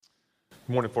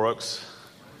Good morning, folks.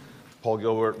 Paul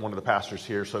Gilbert, one of the pastors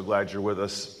here. So glad you're with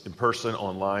us in person,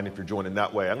 online, if you're joining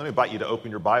that way. I'm going to invite you to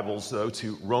open your Bibles, though,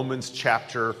 to Romans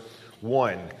chapter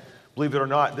 1. Believe it or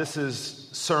not, this is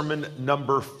sermon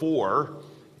number 4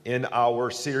 in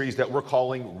our series that we're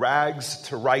calling Rags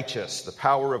to Righteous, the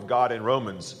Power of God in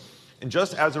Romans. And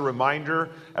just as a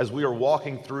reminder, as we are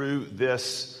walking through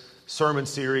this sermon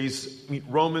series,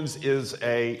 Romans is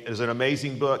an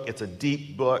amazing book. It's a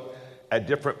deep book. At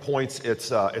different points,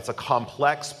 it's a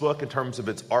complex book in terms of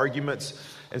its arguments.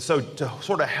 And so to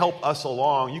sort of help us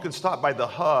along, you can stop by the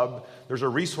Hub. There's a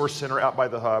resource center out by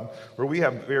the Hub where we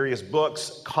have various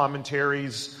books,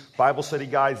 commentaries, Bible study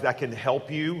guides that can help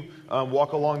you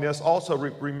walk along this. Also,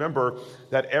 remember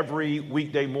that every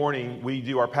weekday morning we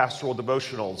do our pastoral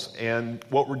devotionals. And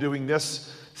what we're doing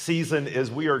this season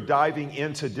is we are diving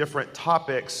into different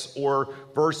topics or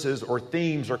verses or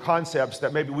themes or concepts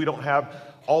that maybe we don't have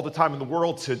all the time in the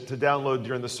world to download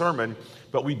during the sermon,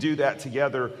 but we do that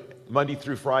together Monday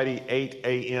through Friday, 8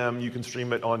 a.m. You can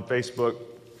stream it on Facebook,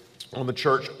 on the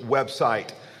church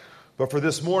website. But for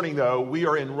this morning, though, we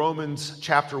are in Romans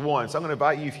chapter 1. So I'm going to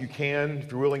invite you, if you can,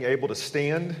 if you're willing, able to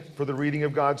stand for the reading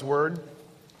of God's Word.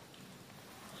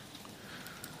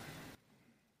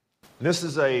 This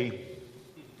is a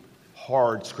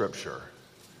hard scripture.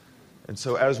 And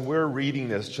so as we're reading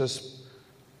this, just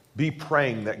be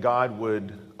praying that God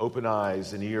would open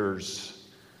eyes and ears.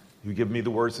 You give me the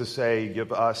words to say,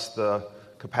 give us the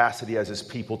capacity as His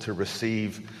people to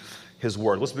receive His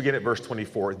word. Let's begin at verse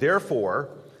 24. Therefore,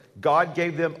 God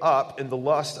gave them up in the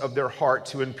lust of their heart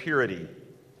to impurity,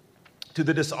 to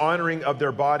the dishonoring of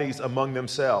their bodies among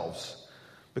themselves,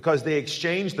 because they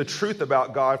exchanged the truth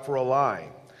about God for a lie,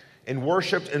 and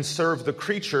worshipped and served the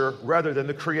creature rather than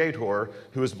the Creator,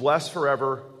 who is blessed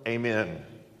forever. Amen.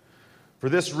 For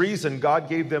this reason, God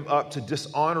gave them up to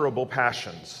dishonorable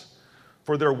passions.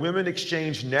 For their women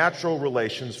exchanged natural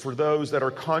relations for those that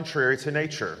are contrary to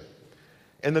nature.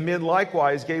 And the men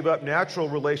likewise gave up natural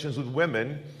relations with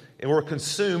women and were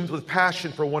consumed with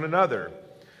passion for one another,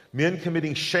 men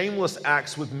committing shameless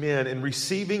acts with men and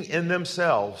receiving in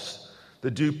themselves the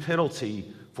due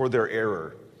penalty for their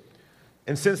error.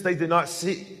 And since they did not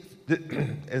see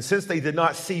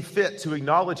fit to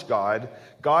acknowledge God,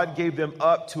 God gave them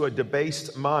up to a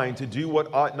debased mind to do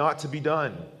what ought not to be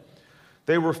done.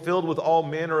 They were filled with all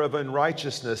manner of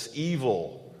unrighteousness,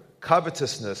 evil,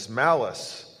 covetousness,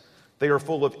 malice. They are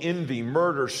full of envy,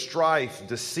 murder, strife,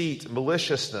 deceit,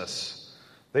 maliciousness.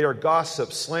 They are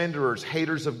gossips, slanderers,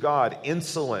 haters of God,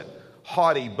 insolent,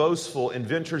 haughty, boastful,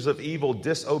 inventors of evil,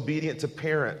 disobedient to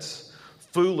parents,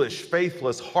 foolish,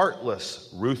 faithless, heartless,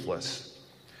 ruthless.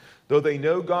 Though they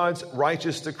know God's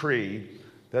righteous decree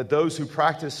that those who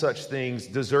practice such things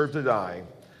deserve to die,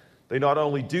 they not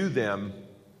only do them,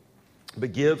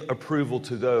 but give approval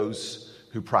to those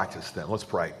who practice them. Let's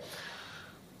pray.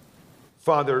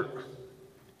 Father,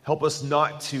 help us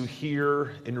not to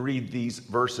hear and read these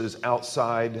verses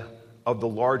outside of the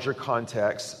larger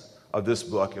context of this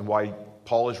book and why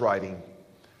Paul is writing.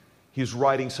 He's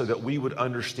writing so that we would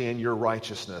understand your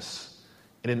righteousness,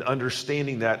 and in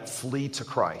understanding that, flee to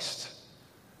Christ.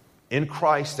 In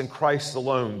Christ and Christ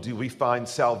alone do we find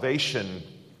salvation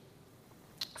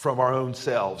from our own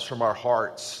selves, from our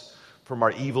hearts, from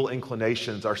our evil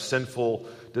inclinations, our sinful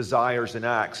desires and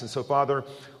acts. And so, Father,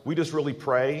 we just really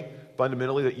pray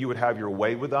fundamentally that you would have your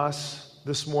way with us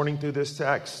this morning through this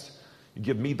text. You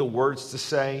give me the words to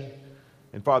say.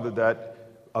 And Father, that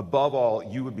above all,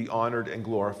 you would be honored and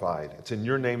glorified. It's in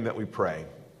your name that we pray.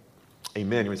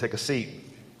 Amen. You may take a seat.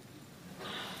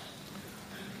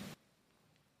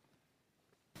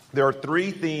 There are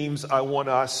 3 themes I want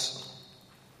us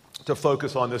to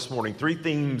focus on this morning. 3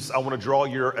 themes I want to draw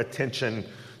your attention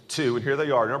to. And here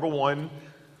they are. Number 1,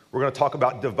 we're going to talk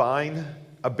about divine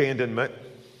abandonment.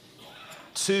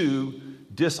 2,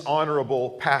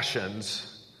 dishonorable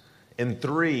passions. And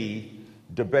 3,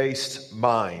 debased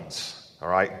minds. All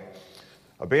right?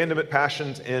 Abandonment,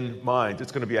 passions, and minds.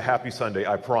 It's going to be a happy Sunday,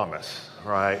 I promise.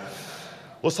 All right?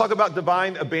 Let's talk about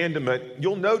divine abandonment.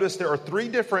 You'll notice there are 3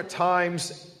 different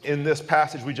times in this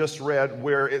passage we just read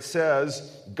where it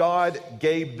says God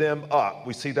gave them up.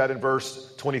 We see that in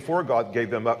verse 24, God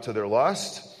gave them up to their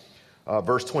lust.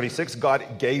 Verse 26,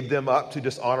 God gave them up to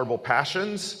dishonorable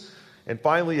passions. And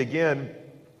finally, again,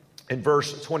 in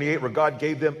verse 28, where God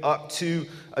gave them up to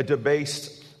a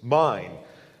debased mind.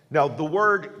 Now, the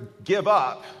word give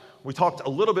up, we talked a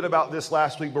little bit about this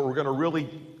last week, but we're going to really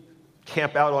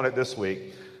camp out on it this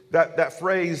week. That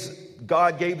phrase,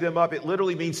 God gave them up, it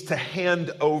literally means to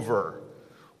hand over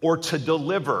or to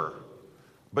deliver.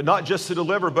 But not just to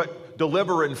deliver, but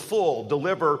deliver in full,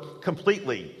 deliver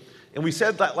completely. And we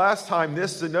said that last time,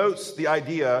 this denotes the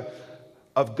idea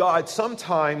of God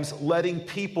sometimes letting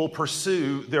people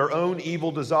pursue their own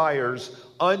evil desires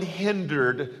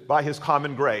unhindered by his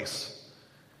common grace.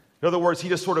 In other words, he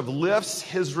just sort of lifts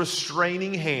his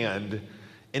restraining hand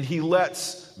and he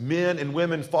lets men and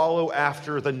women follow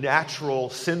after the natural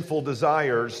sinful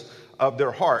desires of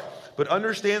their heart. But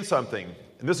understand something,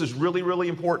 and this is really, really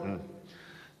important.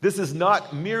 This is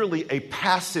not merely a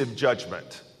passive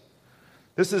judgment.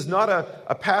 This is not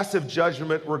a passive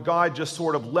judgment where God just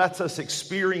sort of lets us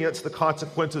experience the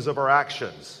consequences of our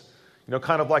actions. You know,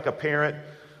 kind of like a parent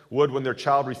would when their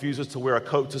child refuses to wear a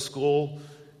coat to school.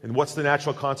 And what's the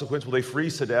natural consequence? Well, they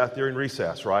freeze to death during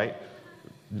recess, right?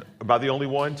 Am I the only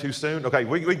one? Too soon? Okay,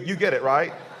 you get it,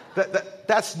 right?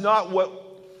 That's not what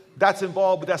that's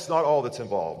involved, but that's not all that's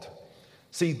involved.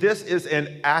 See, this is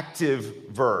an active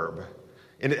verb,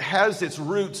 and it has its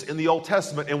roots in the Old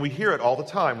Testament, and we hear it all the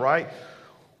time, right?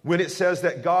 When it says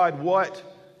that God, what?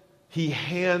 He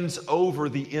hands over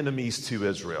the enemies to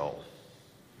Israel.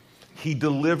 He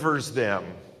delivers them.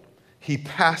 He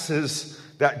passes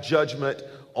that judgment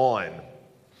on.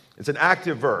 It's an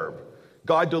active verb.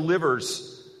 God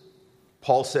delivers,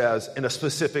 Paul says, in a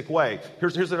specific way.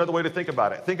 Here's another way to think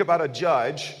about it. Think about a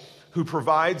judge who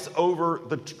presides over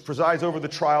the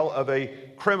trial of a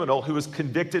criminal who is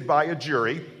convicted by a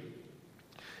jury.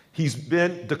 He's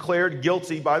been declared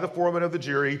guilty by the foreman of the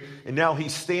jury, and now he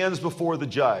stands before the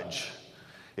judge.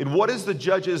 And what is the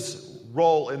judge's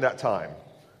role in that time?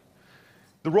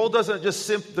 The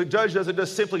judge doesn't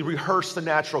just simply rehearse the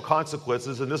natural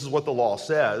consequences, and this is what the law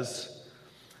says.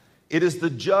 It is the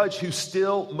judge who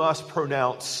still must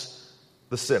pronounce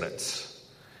the sentence.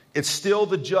 It's still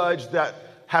the judge that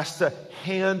has to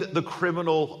hand the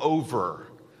criminal over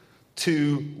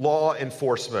to law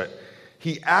enforcement.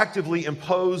 He actively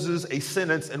imposes a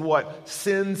sentence and what?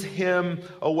 Sends him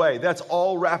away. That's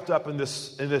all wrapped up in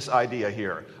this idea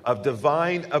here of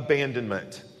divine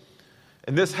abandonment.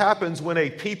 And this happens when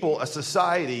a people, a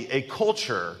society, a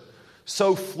culture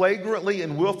so flagrantly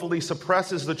and willfully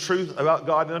suppresses the truth about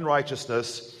God and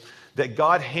unrighteousness that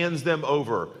God hands them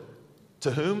over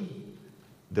to whom?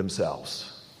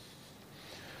 Themselves.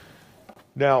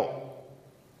 Now,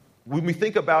 when we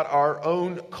think about our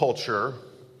own culture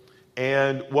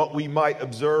and what we might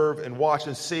observe and watch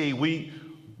and see, we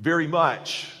very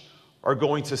much are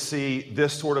going to see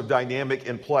this sort of dynamic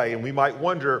in play. And we might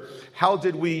wonder, how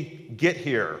did we get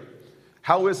here?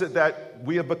 How is it that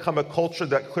we have become a culture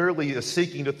that clearly is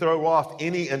seeking to throw off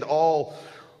any and all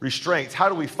restraints? How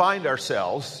do we find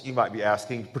ourselves, you might be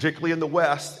asking, particularly in the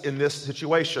West, in this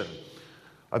situation?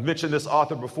 I've mentioned this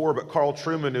author before, but Carl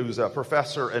Trueman, who's a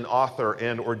professor and author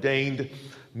and ordained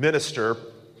minister,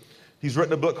 he's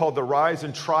written a book called The Rise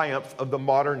and Triumph of the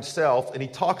Modern Self, and he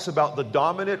talks about the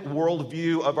dominant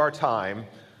worldview of our time,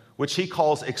 which he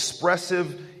calls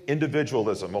expressive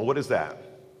individualism. Well, what is that?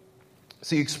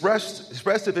 See,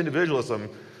 expressive individualism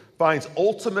finds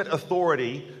ultimate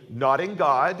authority not in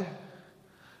God,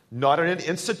 not in an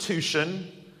institution,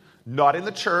 not in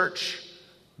the church,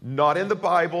 not in the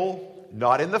Bible,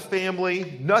 not in the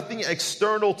family, nothing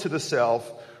external to the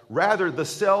self. Rather, the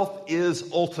self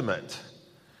is ultimate.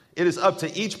 It is up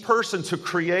to each person to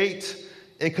create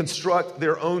and construct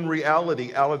their own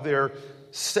reality out of their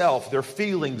self, their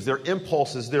feelings, their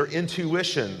impulses, their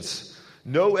intuitions.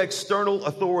 No external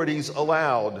authorities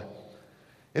allowed.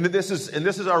 And this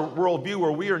is our worldview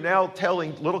where we are now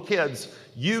telling little kids,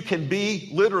 you can be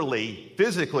literally,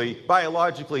 physically,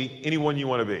 biologically anyone you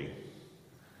want to be.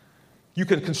 You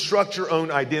can construct your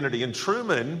own identity. And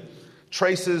Trueman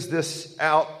traces this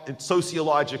out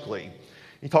sociologically.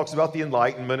 He talks about the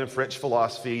Enlightenment and French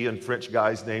philosophy and French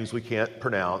guys' names we can't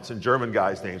pronounce and German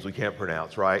guys' names we can't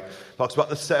pronounce, right? Talks about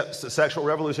the sexual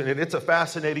revolution, and it's a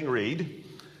fascinating read.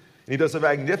 And he does a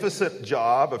magnificent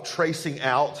job of tracing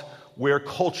out where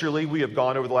culturally we have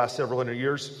gone over the last several hundred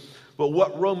years. But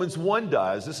what Romans 1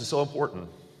 does, this is so important,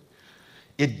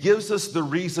 it gives us the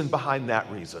reason behind that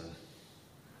reason.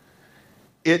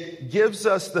 It gives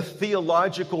us the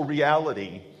theological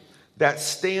reality that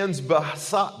stands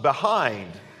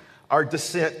behind our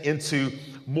descent into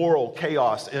moral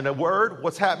chaos. In a word,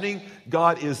 what's happening?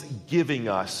 God is giving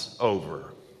us over.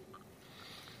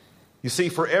 You see,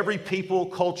 for every people,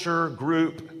 culture,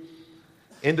 group,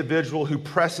 individual who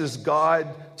presses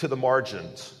God to the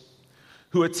margins,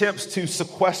 who attempts to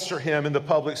sequester him in the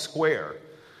public square,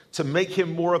 to make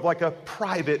him more of like a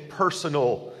private,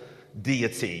 personal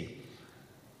deity,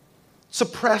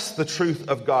 suppress the truth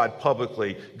of God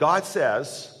publicly. God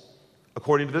says,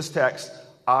 according to this text,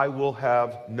 I will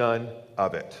have none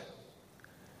of it.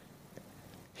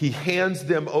 He hands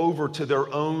them over to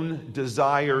their own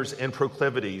desires and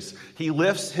proclivities. He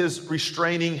lifts his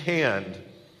restraining hand.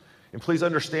 And please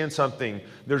understand something.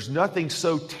 There's nothing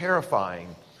so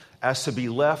terrifying as to be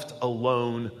left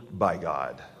alone by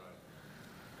God.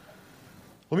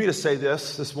 Let me just say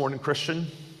this morning, Christian.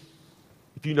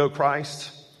 If you know Christ,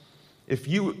 if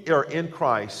you are in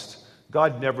Christ,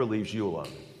 God never leaves you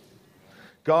alone.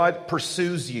 God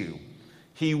pursues you.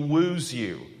 He woos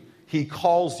you. He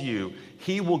calls you.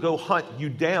 He will go hunt you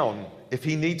down if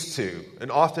he needs to,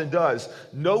 and often does.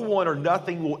 No one or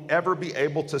nothing will ever be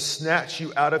able to snatch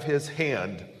you out of his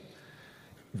hand.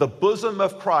 The bosom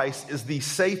of Christ is the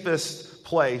safest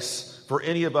place for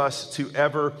any of us to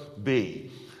ever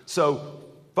be. So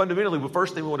fundamentally, the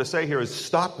first thing we want to say here is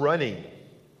stop running.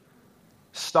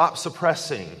 Stop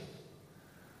suppressing.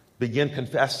 Begin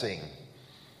confessing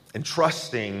and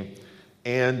trusting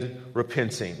and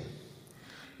repenting.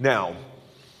 Now,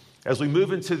 as we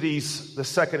move into the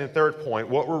second and third point,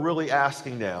 what we're really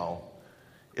asking now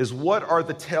is what are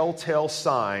the telltale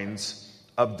signs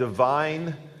of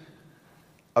divine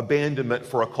abandonment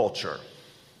for a culture?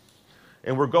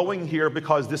 And we're going here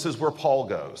because this is where Paul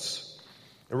goes.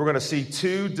 And we're going to see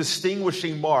two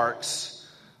distinguishing marks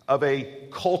of a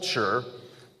culture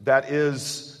that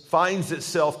finds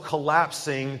itself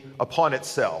collapsing upon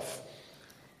itself.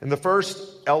 And the first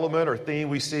element or theme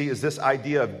we see is this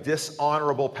idea of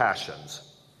dishonorable passions.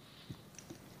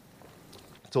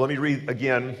 So let me read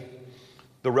again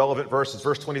the relevant verses.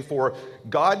 Verse 24,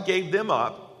 God gave them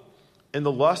up in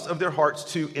the lust of their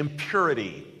hearts to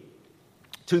impurity,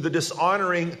 to the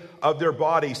dishonoring of their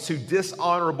bodies, to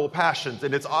dishonorable passions.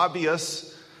 And it's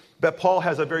obvious that Paul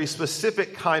has a very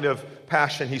specific kind of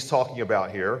passion he's talking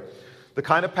about here. The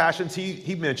kind of passions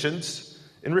he mentions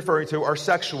in referring to are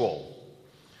sexual.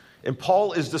 And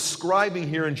Paul is describing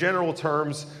here in general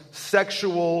terms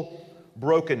sexual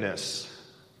brokenness,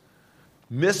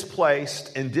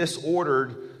 misplaced and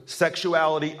disordered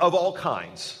sexuality of all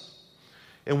kinds.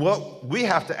 And what we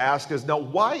have to ask is, now,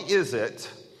 why is it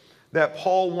that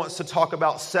Paul wants to talk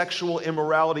about sexual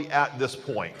immorality at this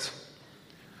point?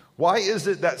 Why is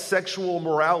it that sexual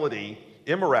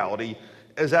immorality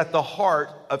is at the heart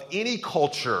of any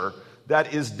culture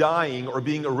that is dying or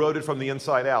being eroded from the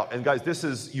inside out? And guys, this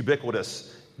is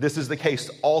ubiquitous. This is the case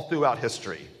all throughout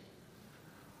history.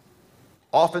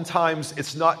 Oftentimes,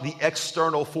 it's not the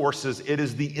external forces, it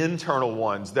is the internal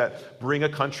ones that bring a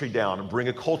country down, bring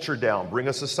a culture down, bring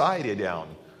a society down,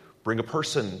 bring a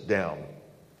person down.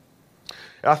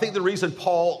 And I think the reason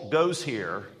Paul goes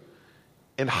here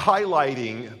in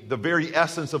highlighting the very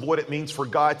essence of what it means for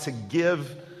God to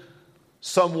give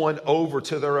someone over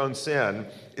to their own sin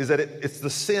is that it's the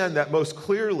sin that most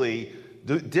clearly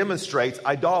demonstrates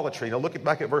idolatry. Now look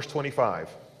back at verse 25.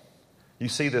 You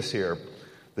see this here.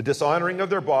 The dishonoring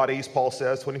of their bodies, Paul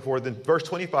says, 24, then verse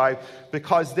 25,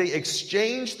 because they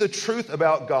exchanged the truth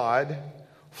about God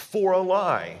for a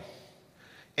lie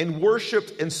and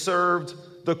worshiped and served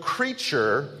the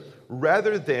creature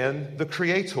rather than the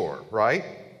Creator, right?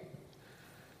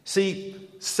 See,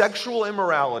 sexual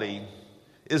immorality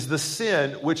is the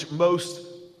sin which most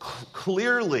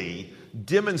clearly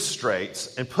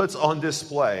demonstrates and puts on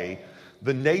display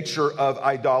the nature of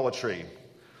idolatry,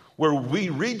 where we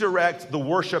redirect the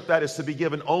worship that is to be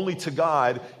given only to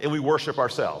God and we worship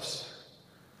ourselves.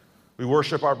 We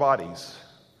worship our bodies.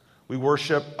 We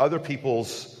worship other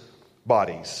people's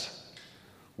bodies.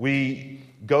 We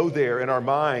go there in our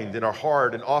mind, in our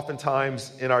heart, and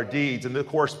oftentimes in our deeds. And of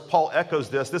course, Paul echoes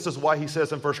this. This is why he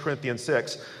says in 1 Corinthians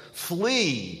 6,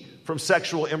 flee from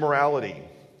sexual immorality.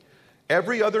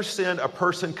 Every other sin a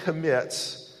person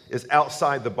commits is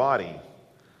outside the body,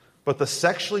 but the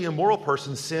sexually immoral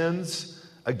person sins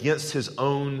against his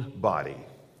own body.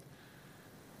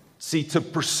 See, to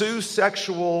pursue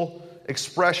sexual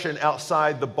expression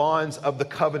outside the bonds of the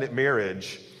covenant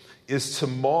marriage is to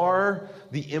mar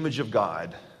the image of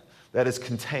God that is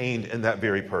contained in that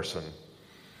very person.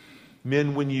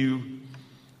 Men, when you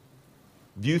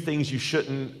view things you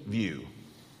shouldn't view,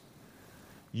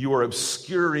 you are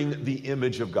obscuring the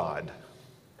image of God.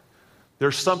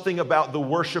 There's something about the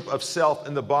worship of self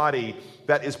in the body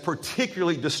that is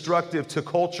particularly destructive to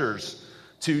cultures,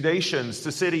 to nations,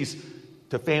 to cities,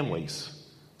 to families,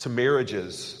 to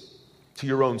marriages, to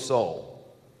your own soul.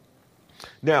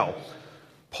 Now,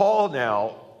 Paul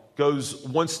now goes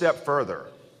one step further.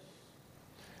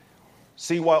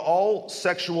 See, while all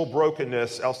sexual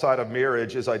brokenness outside of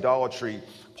marriage is idolatry,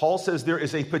 Paul says there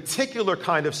is a particular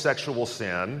kind of sexual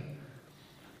sin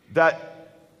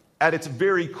that at its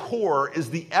very core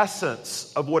is the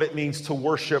essence of what it means to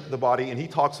worship the body. And he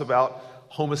talks about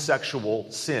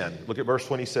homosexual sin. Look at verse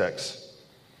 26.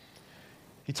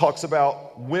 He talks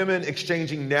about women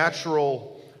exchanging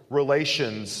natural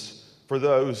relations for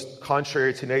those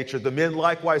contrary to nature. The men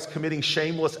likewise committing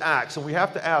shameless acts. And we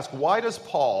have to ask, why does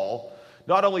Paul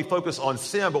not only focus on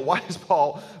sin, but why is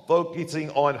Paul focusing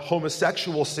on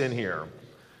homosexual sin here?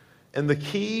 And the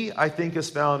key, I think, is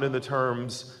found in the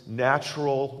terms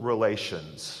natural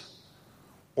relations,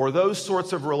 or those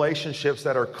sorts of relationships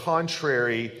that are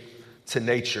contrary to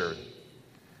nature.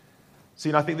 See,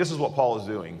 and I think this is what Paul is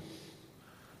doing.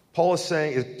 Paul is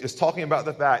saying, is talking about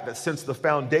the fact that since the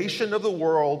foundation of the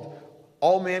world,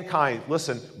 all mankind,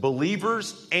 listen,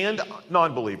 believers and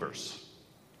non-believers,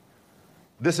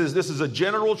 this is a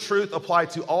general truth applied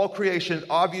to all creation,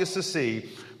 obvious to see.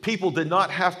 People did not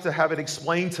have to have it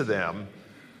explained to them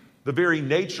the very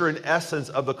nature and essence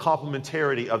of the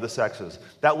complementarity of the sexes.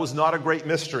 That was not a great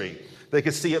mystery. They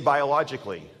could see it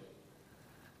biologically.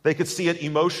 They could see it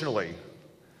emotionally.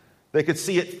 They could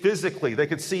see it physically. They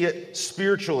could see it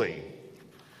spiritually.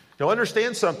 Now,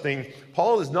 understand something.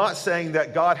 Paul is not saying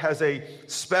that God has a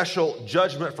special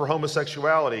judgment for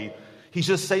homosexuality. He's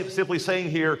just simply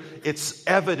saying here, it's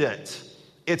evident.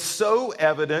 It's so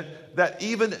evident that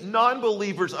even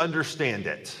non-believers understand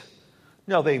it.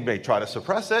 Now, they may try to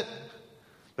suppress it.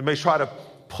 They may try to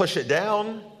push it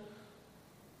down.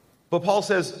 But Paul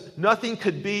says nothing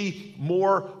could be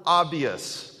more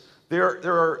obvious. There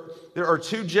are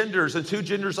two genders and two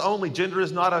genders only. Gender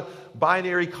is not a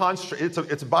binary construct.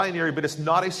 It's binary, but it's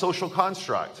not a social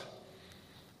construct.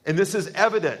 And this is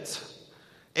evident.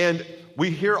 And we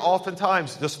hear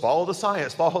oftentimes, just follow the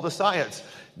science, follow the science.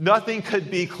 Nothing could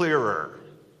be clearer,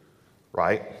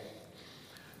 right?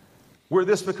 Where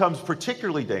this becomes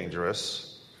particularly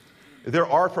dangerous, there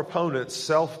are proponents,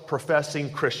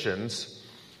 self-professing Christians,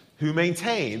 who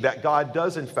maintain that God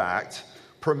does, in fact,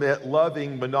 permit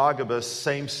loving, monogamous,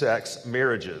 same-sex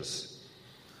marriages.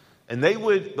 And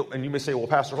you may say, well,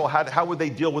 Pastor Paul, how would they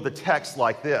deal with a text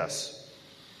like this?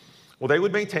 Well, they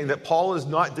would maintain that Paul is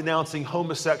not denouncing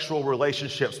homosexual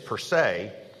relationships per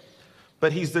se,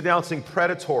 but he's denouncing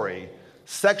predatory,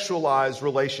 sexualized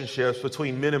relationships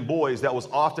between men and boys that was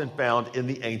often found in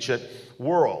the ancient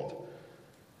world.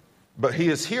 But he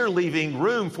is here leaving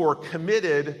room for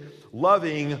committed,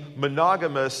 loving,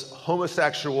 monogamous,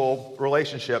 homosexual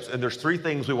relationships. And there's three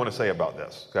things we want to say about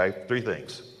this, okay? Three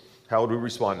things. How would we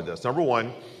respond to this? Number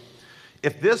one,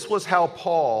 if this was how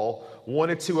Paul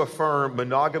wanted to affirm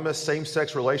monogamous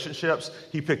same-sex relationships,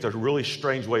 he picked a really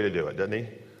strange way to do it, didn't he?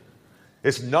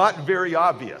 It's not very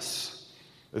obvious.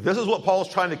 If this is what Paul's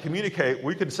trying to communicate,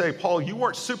 we could say, Paul, you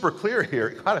weren't super clear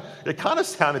here. It kind of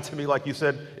sounded to me like you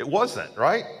said it wasn't,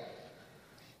 right?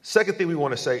 Second thing we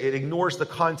want to say, it ignores the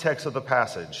context of the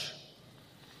passage.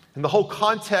 And the whole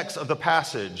context of the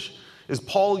passage is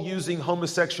Paul using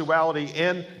homosexuality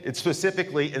and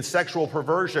specifically in sexual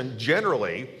perversion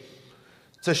generally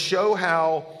to show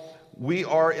how we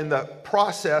are in the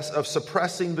process of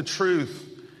suppressing the truth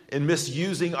and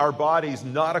misusing our bodies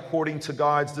not according to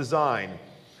God's design.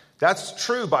 That's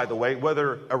true, by the way,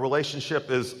 whether a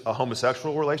relationship is a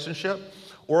homosexual relationship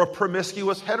or a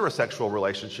promiscuous heterosexual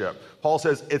relationship. Paul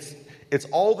says it's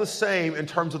all the same in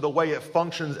terms of the way it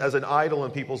functions as an idol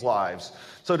in people's lives.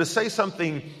 So to say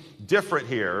something different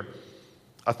here,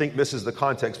 I think misses the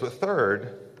context. But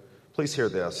third, please hear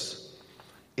this.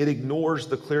 It ignores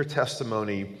the clear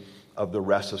testimony of the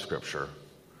rest of Scripture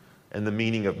and the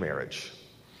meaning of marriage.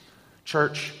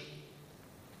 Church,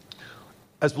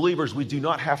 as believers, we do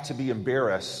not have to be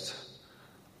embarrassed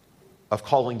of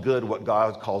calling good what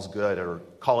God calls good or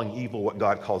calling evil what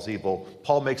God calls evil.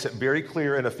 Paul makes it very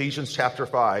clear in Ephesians chapter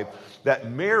 5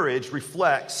 that marriage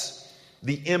reflects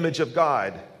the image of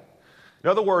God. In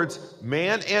other words,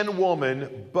 man and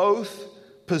woman both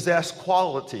possess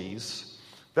qualities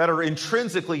that are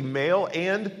intrinsically male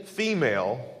and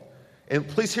female. And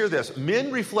please hear this.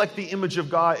 Men reflect the image of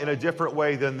God in a different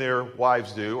way than their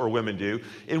wives do or women do.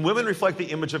 And women reflect the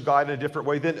image of God in a different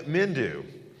way than men do.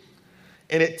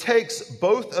 And it takes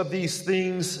both of these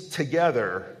things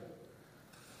together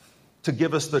to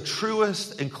give us the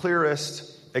truest and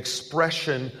clearest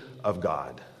expression of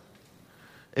God.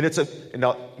 And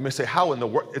now you may say, how in the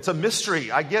world? It's a mystery.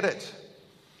 I get it.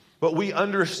 But we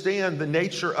understand the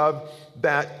nature of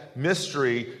that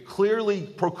mystery clearly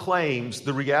proclaims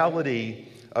the reality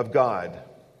of God.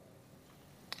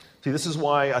 See, this is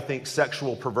why I think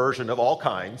sexual perversion of all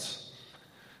kinds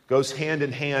goes hand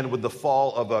in hand with the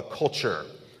fall of a culture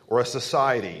or a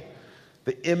society.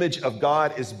 The image of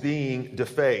God is being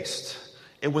defaced.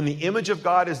 And when the image of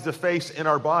God is defaced in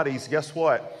our bodies, guess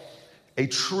what? A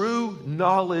true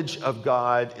knowledge of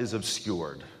God is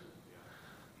obscured.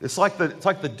 It's like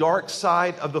the dark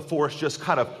side of the force just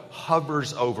kind of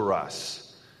hovers over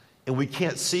us. and we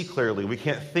can't see clearly. We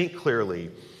can't think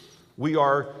clearly. We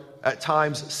are at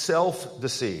times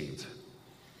self-deceived.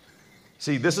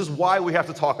 See, this is why we have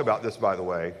to talk about this, by the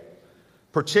way,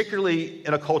 particularly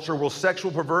in a culture where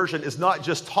sexual perversion is not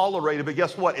just tolerated, but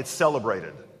guess what? It's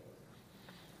celebrated.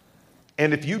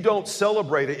 And if you don't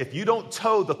celebrate it, if you don't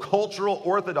toe the cultural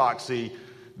orthodoxy,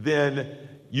 then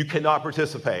you cannot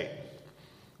participate.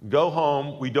 Go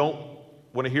home. We don't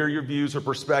want to hear your views or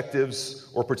perspectives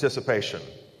or participation.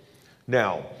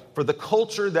 Now, for the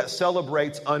culture that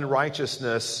celebrates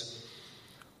unrighteousness,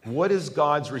 what is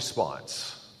God's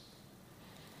response?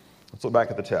 Let's look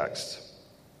back at the text.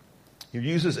 He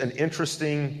uses an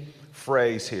interesting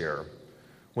phrase here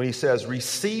when he says,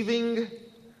 receiving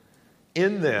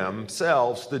in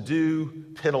themselves the due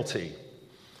penalty.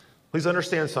 Please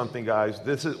understand something, guys.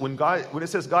 This is when it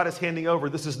says God is handing over,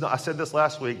 this is not, I said this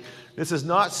last week, this is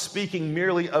not speaking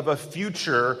merely of a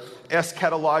future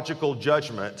eschatological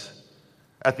judgment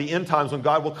at the end times when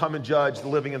God will come and judge the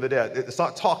living and the dead. It's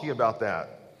not talking about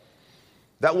that.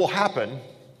 That will happen,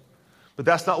 but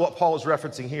that's not what Paul is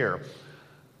referencing here.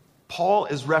 Paul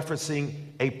is referencing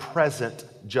a present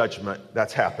judgment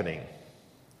that's happening.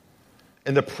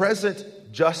 And the present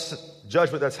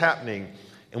judgment that's happening,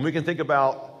 and we can think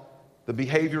about the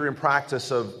behavior and practice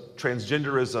of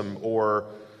transgenderism or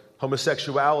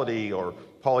homosexuality or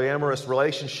polyamorous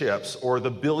relationships or the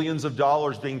billions of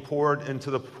dollars being poured into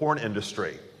the porn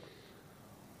industry.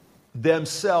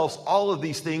 Themselves, all of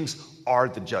these things are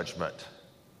the judgment.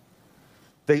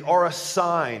 They are a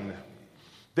sign.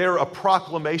 They're a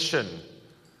proclamation.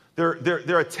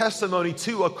 They're a testimony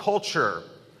to a culture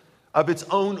of its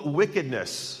own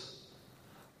wickedness,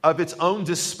 of its own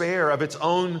despair, of its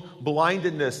own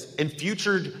blindedness. And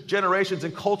future generations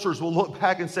and cultures will look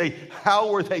back and say, how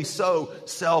were they so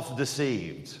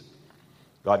self-deceived?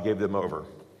 God gave them over.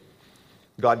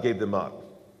 God gave them up.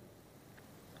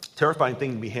 Terrifying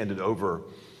thing to be handed over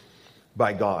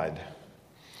by God.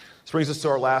 This brings us to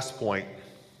our last point.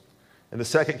 And the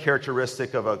second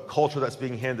characteristic of a culture that's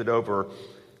being handed over,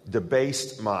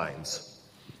 debased minds.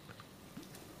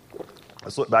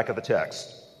 Let's look back at the text.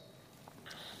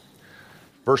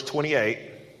 Verse 28,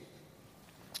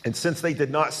 and since they did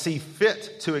not see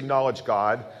fit to acknowledge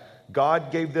God,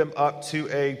 God gave them up to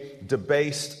a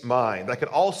debased mind. That could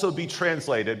also be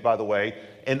translated, by the way,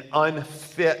 an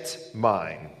unfit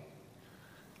mind,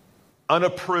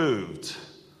 unapproved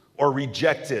or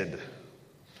rejected.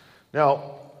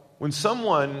 Now, when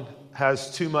someone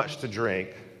has too much to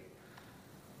drink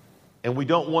and we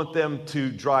don't want them to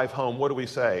drive home, what do we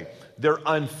say? They're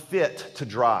unfit to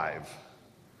drive.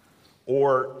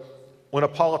 Or when a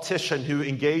politician who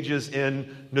engages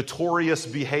in notorious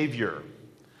behavior,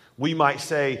 we might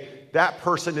say that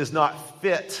person is not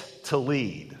fit to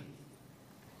lead.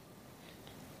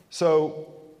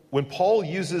 So when Paul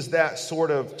uses that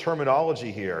sort of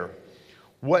terminology here,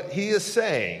 what he is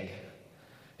saying,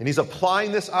 and he's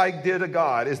applying this idea to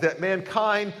God, is that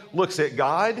mankind looks at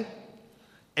God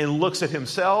and looks at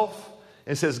himself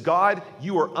and says, God,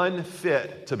 you are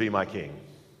unfit to be my king.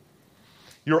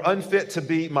 You're unfit to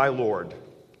be my Lord.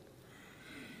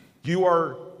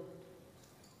 You're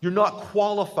not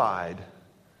qualified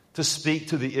to speak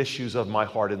to the issues of my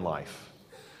heart and life.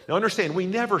 Now understand, we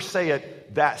never say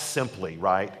it that simply,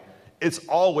 right? It's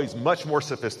always much more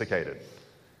sophisticated.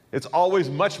 It's always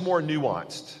much more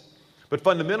nuanced. But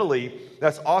fundamentally,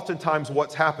 that's oftentimes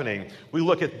what's happening. We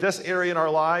look at this area in our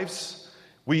lives.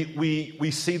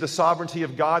 We see the sovereignty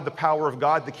of God, the power of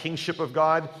God, the kingship of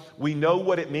God. We know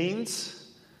what it means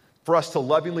for us to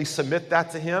lovingly submit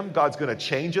that to him. God's going to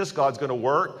change us. God's going to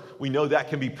work. We know that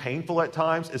can be painful at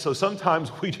times. And so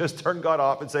sometimes we just turn God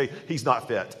off and say, he's not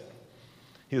fit.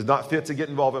 He is not fit to get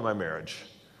involved in my marriage.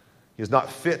 He is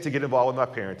not fit to get involved with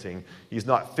my parenting. He's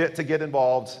not fit to get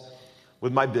involved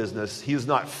with my business. He is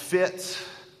not fit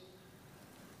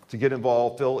to get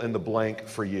involved, fill in the blank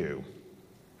for you.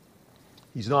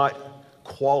 He's not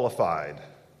qualified.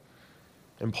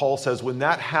 And Paul says when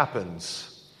that happens,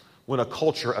 when a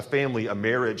culture, a family, a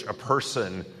marriage, a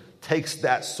person takes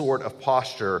that sort of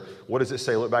posture, what does it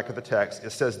say? Look back at the text.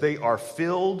 It says they are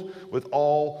filled with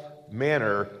all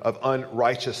manner of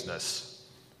unrighteousness.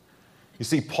 You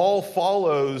see, Paul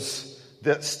follows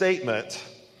that statement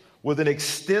with an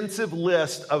extensive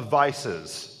list of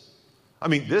vices. I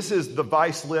mean, this is the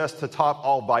vice list to top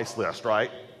all vice list,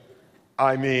 right?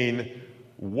 I mean,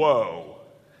 whoa.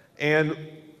 And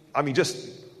I mean, just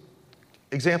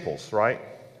examples, right?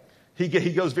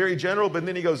 He goes very general, but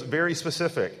then he goes very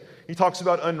specific. He talks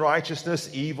about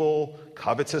unrighteousness, evil,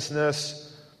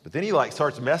 covetousness, but then he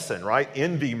starts messing, right?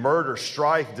 Envy, murder,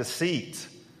 strife, deceit,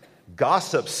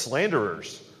 gossip,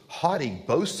 slanderers, haughty,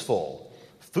 boastful,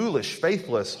 foolish,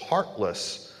 faithless,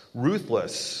 heartless,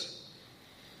 ruthless.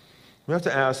 We have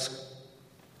to ask,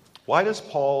 why does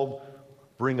Paul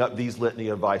bring up these litany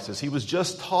of vices? He was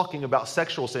just talking about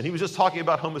sexual sin. He was just talking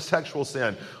about homosexual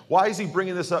sin. Why is he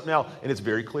bringing this up now? And it's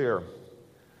very clear.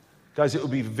 Guys, it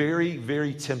would be very,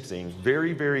 very tempting,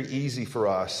 very, very easy for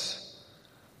us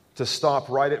to stop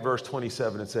right at verse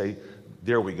 27 and say,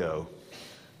 there we go.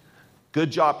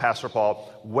 Good job, Pastor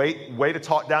Paul. Way to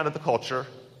talk down to the culture.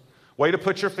 Way to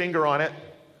put your finger on it.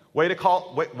 Way to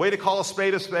call a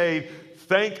spade a spade.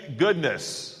 Thank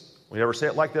goodness. We never say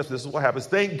it like this. This is what happens.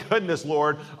 Thank goodness,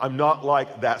 Lord, I'm not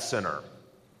like that sinner.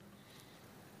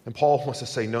 And Paul wants to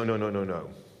say, no.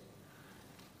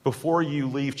 Before you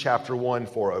leave chapter 1,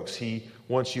 folks, he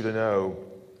wants you to know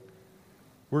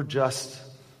we're just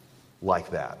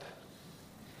like that.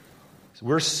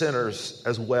 We're sinners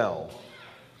as well.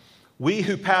 We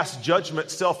who pass judgment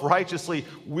self-righteously,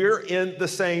 we're in the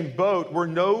same boat. We're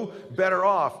no better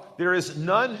off. There is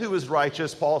none who is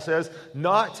righteous, Paul says,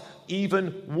 not even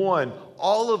one.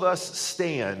 All of us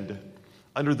stand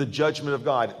under the judgment of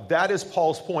God. That is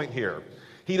Paul's point here.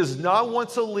 He does not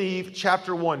want to leave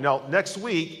chapter 1. Now, next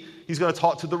week, he's going to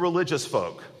talk to the religious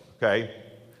folk, okay?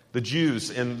 The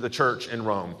Jews in the church in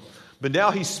Rome. But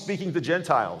now he's speaking to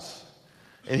Gentiles.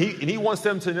 And he wants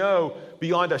them to know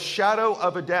beyond a shadow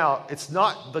of a doubt, it's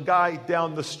not the guy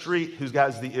down the street who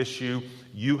has the issue.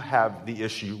 You have the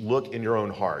issue. Look in your own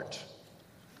heart.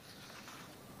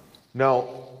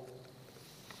 Now,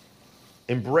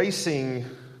 embracing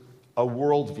a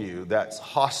worldview that's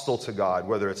hostile to God,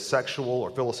 whether it's sexual or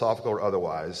philosophical or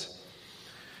otherwise,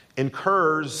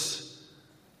 incurs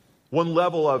one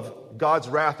level of God's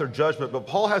wrath or judgment. But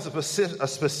Paul has a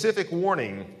specific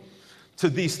warning to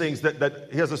these things, that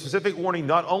he has a specific warning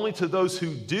not only to those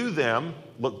who do them,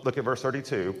 look at verse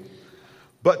 32,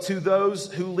 but to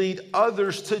those who lead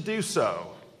others to do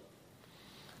so.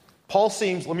 Paul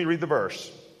seems, let me read the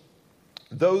verse.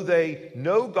 Though they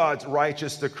know God's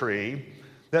righteous decree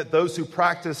that those who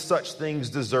practice such things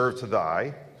deserve to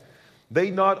die, they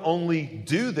not only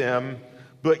do them,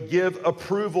 but give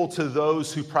approval to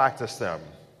those who practice them.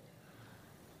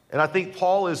 And I think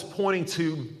Paul is pointing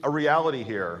to a reality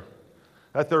here,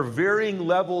 that there are varying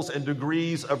levels and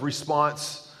degrees of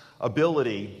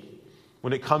responsibility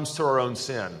when it comes to our own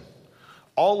sin.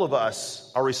 All of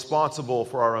us are responsible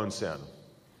for our own sin.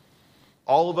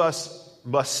 All of us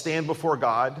must stand before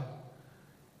God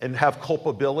and have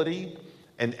culpability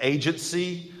and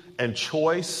agency and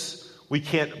choice. We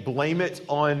can't blame it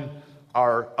on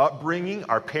our upbringing,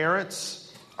 our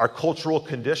parents, our cultural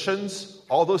conditions.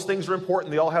 All those things are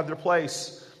important. They all have their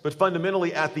place. But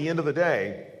fundamentally, at the end of the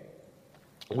day,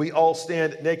 we all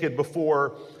stand naked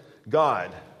before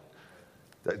God.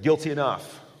 That guilty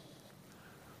enough.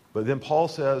 But then Paul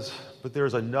says, but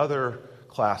there's another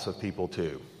class of people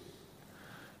too.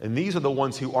 And these are the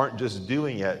ones who aren't just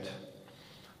doing it,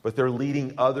 but they're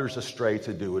leading others astray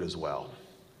to do it as well.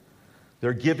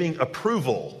 They're giving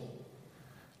approval.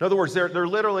 In other words, they're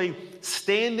literally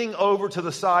standing over to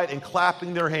the side and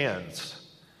clapping their hands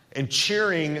and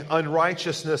cheering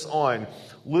unrighteousness on.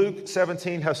 Luke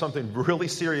 17 has something really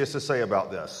serious to say about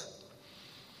this.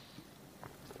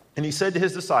 And he said to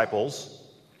his disciples,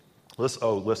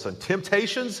 listen,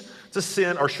 temptations to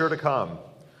sin are sure to come,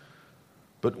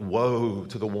 but woe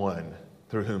to the one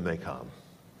through whom they come.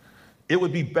 It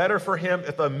would be better for him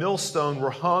if a millstone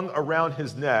were hung around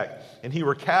his neck and he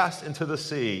were cast into the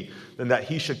sea than that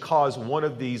he should cause one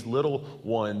of these little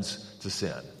ones to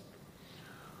sin.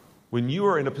 When you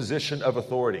are in a position of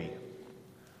authority,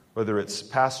 whether it's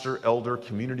pastor, elder,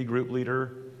 community group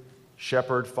leader,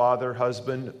 shepherd, father,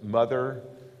 husband, mother,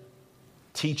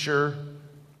 teacher,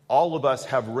 all of us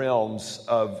have realms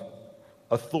of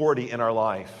authority in our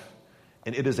life,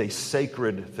 and it is a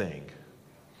sacred thing.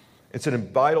 It's a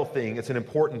vital thing. It's an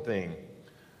important thing.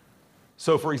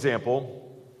 So, for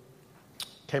example,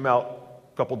 came out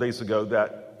a couple days ago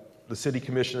that the City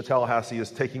Commission of Tallahassee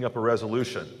is taking up a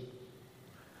resolution.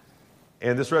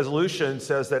 And this resolution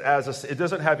says that it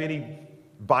doesn't have any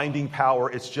binding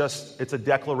power. It's a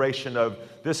declaration of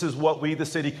this is what we, the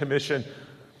City Commission,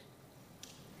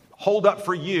 hold up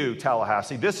for you,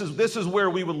 Tallahassee. This is where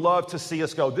we would love to see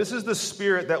us go. This is the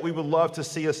spirit that we would love to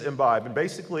see us imbibe. And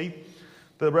basically,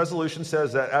 the resolution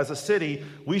says that as a city,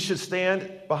 we should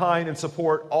stand behind and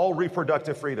support all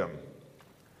reproductive freedom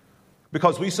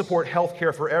because we support health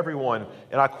care for everyone,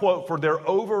 and I quote, for their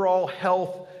overall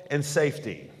health and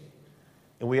safety.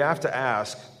 And we have to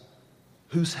ask,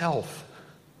 whose health?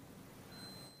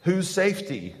 Whose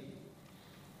safety?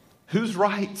 Whose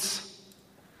rights?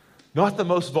 Not the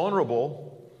most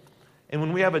vulnerable. And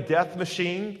when we have a death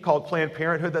machine called Planned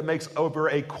Parenthood that makes over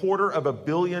 $250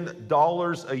 million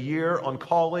a year on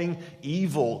calling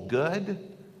evil good,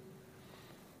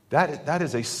 that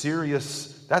is a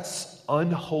serious, that's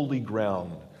unholy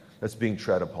ground that's being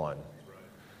tread upon.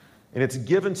 And it's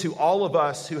given to all of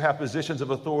us who have positions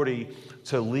of authority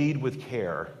to lead with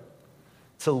care,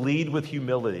 to lead with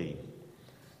humility,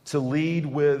 to lead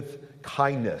with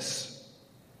kindness.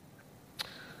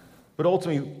 But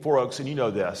ultimately, folks, and you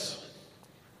know this,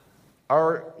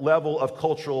 our level of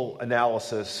cultural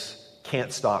analysis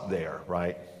can't stop there,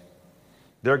 right?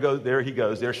 There he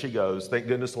goes, there she goes. Thank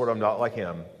goodness, Lord, I'm not like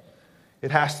him.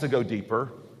 It has to go deeper.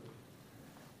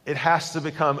 It has to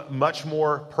become much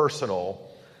more personal,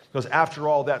 because after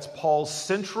all, that's Paul's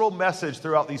central message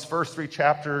throughout these first 3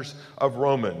 chapters of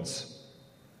Romans.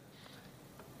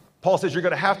 Paul says you're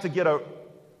going to have to get an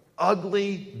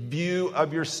ugly view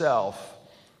of yourself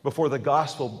before the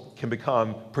gospel can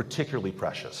become particularly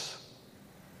precious.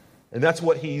 And that's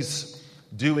what he's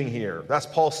doing here. That's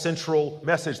Paul's central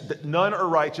message, that none are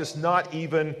righteous, not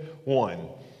even one.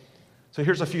 So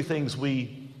here's a few things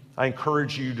I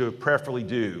encourage you to prayerfully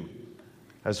do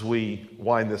as we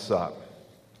wind this up.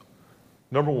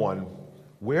 Number 1,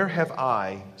 where have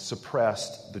I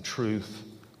suppressed the truth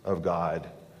of God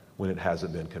when it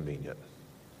hasn't been convenient?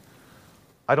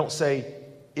 I don't say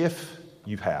if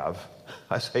you have,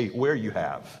 I say where you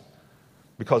have,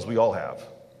 because we all have.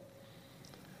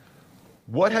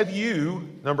 What have you,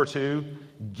 number 2,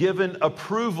 given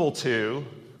approval to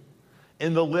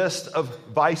in the list of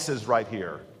vices right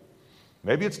here?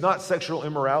 Maybe it's not sexual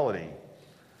immorality.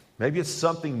 Maybe it's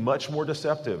something much more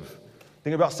deceptive.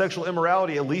 Think about sexual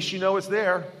immorality. At least you know it's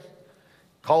there.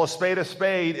 Call a spade a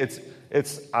spade.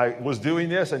 It's I was doing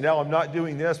this and now I'm not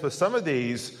doing this. But some of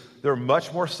these, they're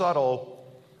much more subtle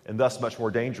and thus much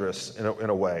more dangerous in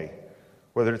a way.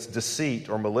 Whether it's deceit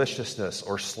or maliciousness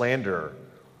or slander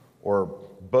or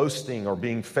boasting or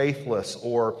being faithless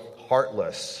or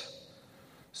heartless.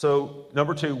 So,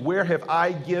 number 2, where have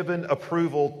I given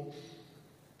approval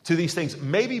to these things?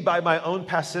 Maybe by my own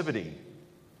passivity,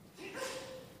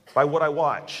 by what I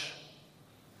watch,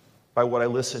 by what I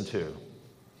listen to,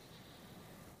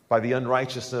 by the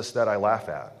unrighteousness that I laugh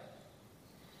at.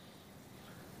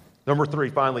 Number 3,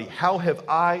 finally, how have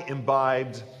I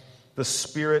imbibed the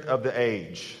spirit of the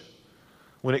age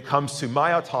when it comes to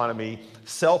my autonomy,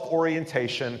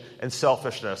 self-orientation, and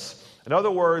selfishness? In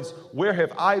other words, where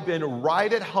have I been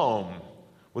right at home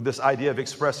with this idea of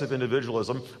expressive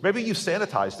individualism? Maybe you've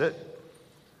sanitized it.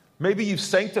 Maybe you've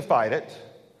sanctified it.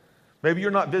 Maybe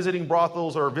you're not visiting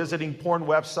brothels or visiting porn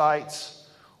websites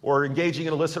or engaging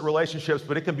in illicit relationships,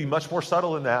 but it can be much more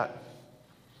subtle than that.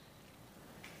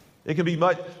 It can be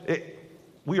the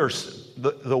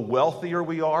wealthier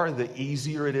we are, the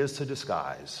easier it is to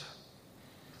disguise.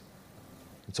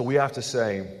 And so we have to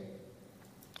say,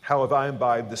 how have I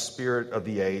imbibed the spirit of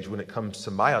the age when it comes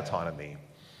to my autonomy,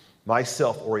 my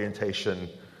self-orientation,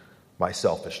 my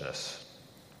selfishness?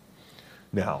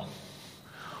 Now,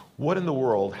 what in the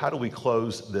world, how do we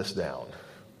close this down?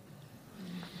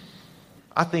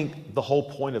 I think the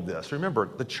whole point of this, remember,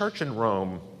 the church in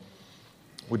Rome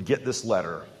would get this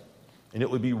letter, and it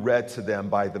would be read to them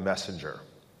by the messenger.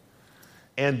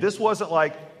 And this wasn't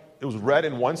like it was read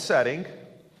in one setting,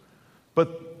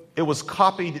 but it was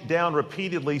copied down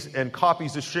repeatedly and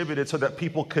copies distributed so that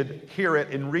people could hear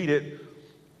it and read it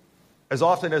as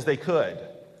often as they could.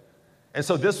 And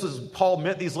so Paul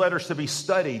meant these letters to be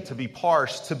studied, to be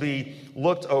parsed, to be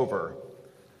looked over.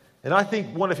 And I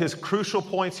think one of his crucial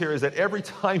points here is that every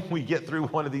time we get through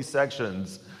one of these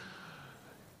sections,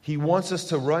 he wants us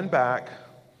to run back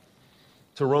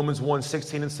to Romans 1,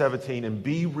 16 and 17 and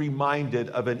be reminded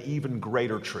of an even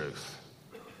greater truth.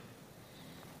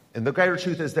 And the greater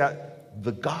truth is that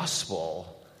the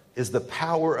gospel is the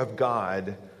power of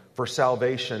God for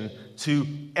salvation to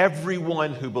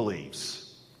everyone who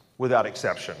believes, without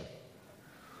exception.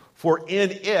 For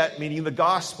in it, meaning the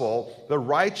gospel, the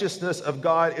righteousness of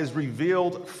God is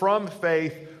revealed from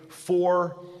faith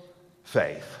for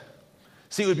faith.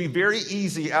 See, it would be very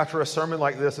easy after a sermon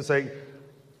like this to say,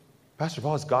 Pastor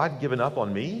Paul, has God given up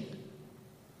on me?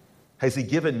 Has he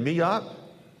given me up?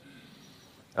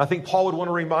 And I think Paul would want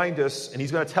to remind us, and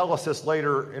he's going to tell us this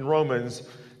later in Romans,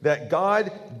 that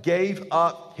God gave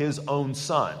up his own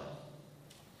son.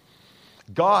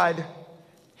 God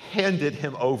handed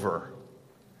him over.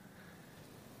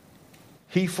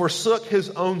 He forsook his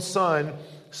own son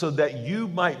so that you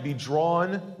might be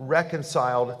drawn,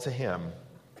 reconciled to him.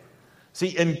 See,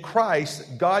 in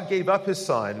Christ, God gave up his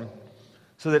son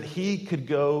so that he could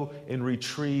go and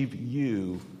retrieve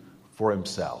you for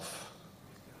himself.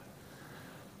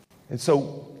 And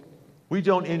so We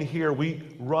don't end here. We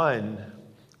run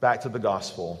back to the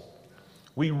gospel.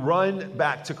 We run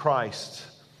back to Christ.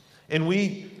 And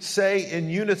we say in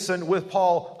unison with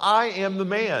Paul, I am the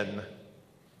man.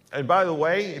 And by the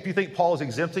way, if you think Paul is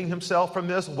exempting himself from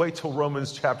this, wait till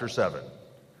Romans chapter 7.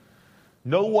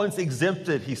 No one's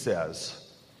exempted, he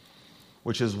says,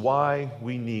 which is why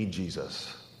we need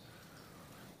Jesus.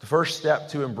 The first step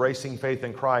to embracing faith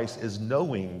in Christ is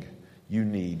knowing you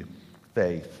need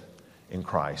faith in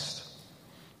Christ.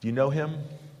 Do you know him?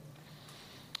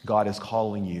 God is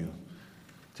calling you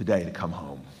today to come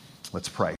home. Let's pray.